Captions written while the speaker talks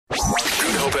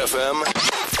Hope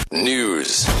FM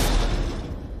News.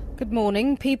 Good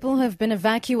morning. People who have been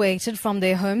evacuated from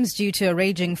their homes due to a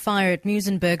raging fire at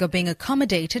Muizenberg are being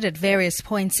accommodated at various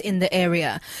points in the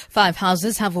area. 5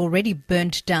 houses have already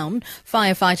burnt down.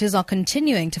 Firefighters are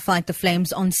continuing to fight the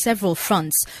flames on several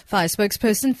fronts. Fire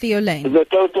spokesperson Theo Lane. The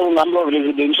total number of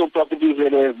residential properties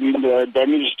that have been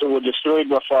damaged or destroyed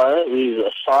by fire is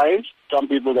 5. Some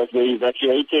people that were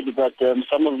evacuated, but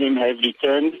some of them have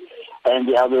returned, and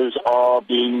the others are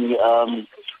being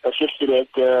assisted at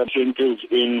centres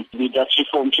in the Dutch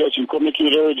Reform Church in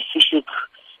Kommetjie Road,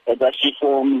 Fishhoek, Dutch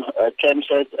Reform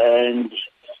campsite, and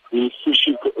the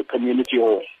Fishhoek Community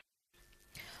Hall.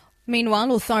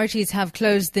 Meanwhile, authorities have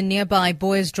closed the nearby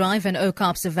Boys Drive and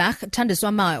Okapseweg.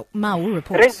 Tandiswa Mau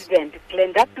reports. Resident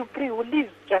Glenda Dupri, who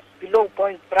lives just below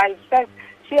Boys Drive, says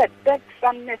she had packed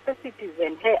some necessities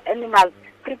and her animals,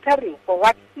 preparing for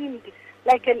what seemed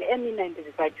like an imminent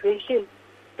evacuation.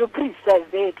 Dupri says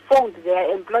they had phoned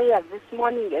their employers this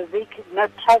morning as they could not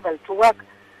travel to work.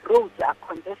 Roads are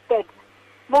congested.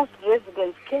 Most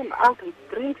residents came out with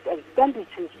drinks and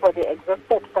sandwiches for the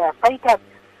exhausted firefighters,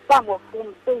 some of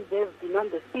whom say they've been on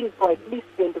the scene for at least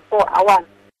 24 hours.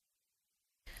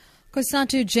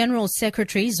 COSATU General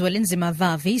Secretary Zwelinzima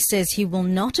Vavi says he will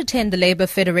not attend the Labour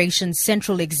Federation's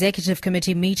Central Executive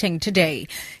Committee meeting today.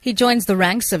 He joins the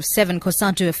ranks of 7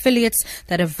 COSATU affiliates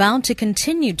that have vowed to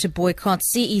continue to boycott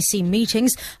CEC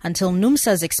meetings until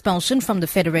NUMSA's expulsion from the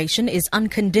Federation is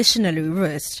unconditionally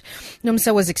reversed.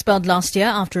 NUMSA was expelled last year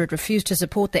after it refused to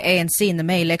support the ANC in the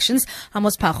May elections.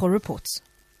 Amos Pacho reports.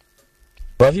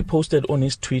 Vavi posted on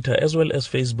his Twitter as well as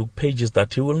Facebook pages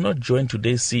that he will not join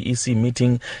today's CEC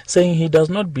meeting, saying he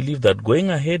does not believe that going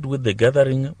ahead with the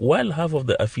gathering while half of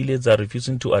the affiliates are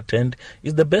refusing to attend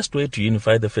is the best way to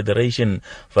unify the federation.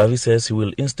 Vavi says he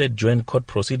will instead join court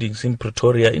proceedings in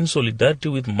Pretoria in solidarity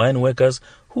with mine workers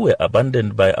who were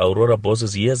abandoned by Aurora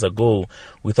bosses years ago.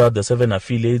 Without the 7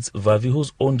 affiliates, Vavi,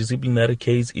 whose own disciplinary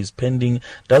case is pending,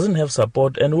 doesn't have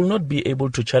support and will not be able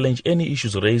to challenge any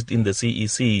issues raised in the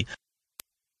CEC.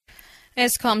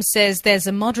 Eskom says there's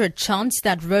a moderate chance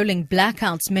that rolling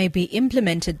blackouts may be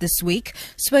implemented this week.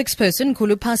 Spokesperson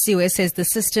Kulu Pasiwe says the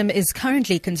system is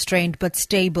currently constrained but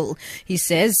stable. He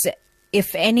says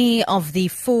if any of the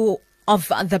 4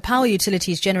 of the power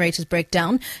utilities generators break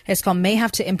down, Eskom may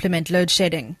have to implement load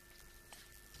shedding.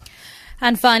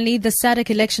 And finally, the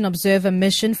SADC Election Observer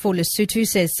Mission for Lesotho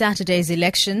says Saturday's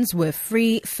elections were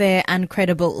free, fair and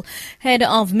credible. Head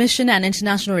of Mission and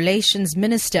International Relations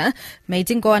Minister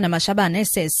Muizenberg Mashabane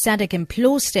says SADC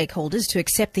implores stakeholders to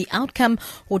accept the outcome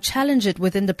or challenge it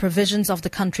within the provisions of the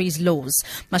country's laws.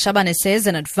 Mashabane says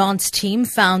an advanced team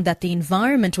found that the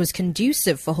environment was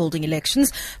conducive for holding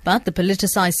elections, but the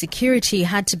politicized security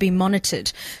had to be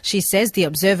monitored. She says the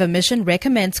Observer Mission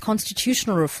recommends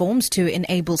constitutional reforms to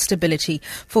enable stability.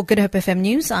 For Good Hope FM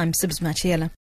News, I'm Sibs Matiela.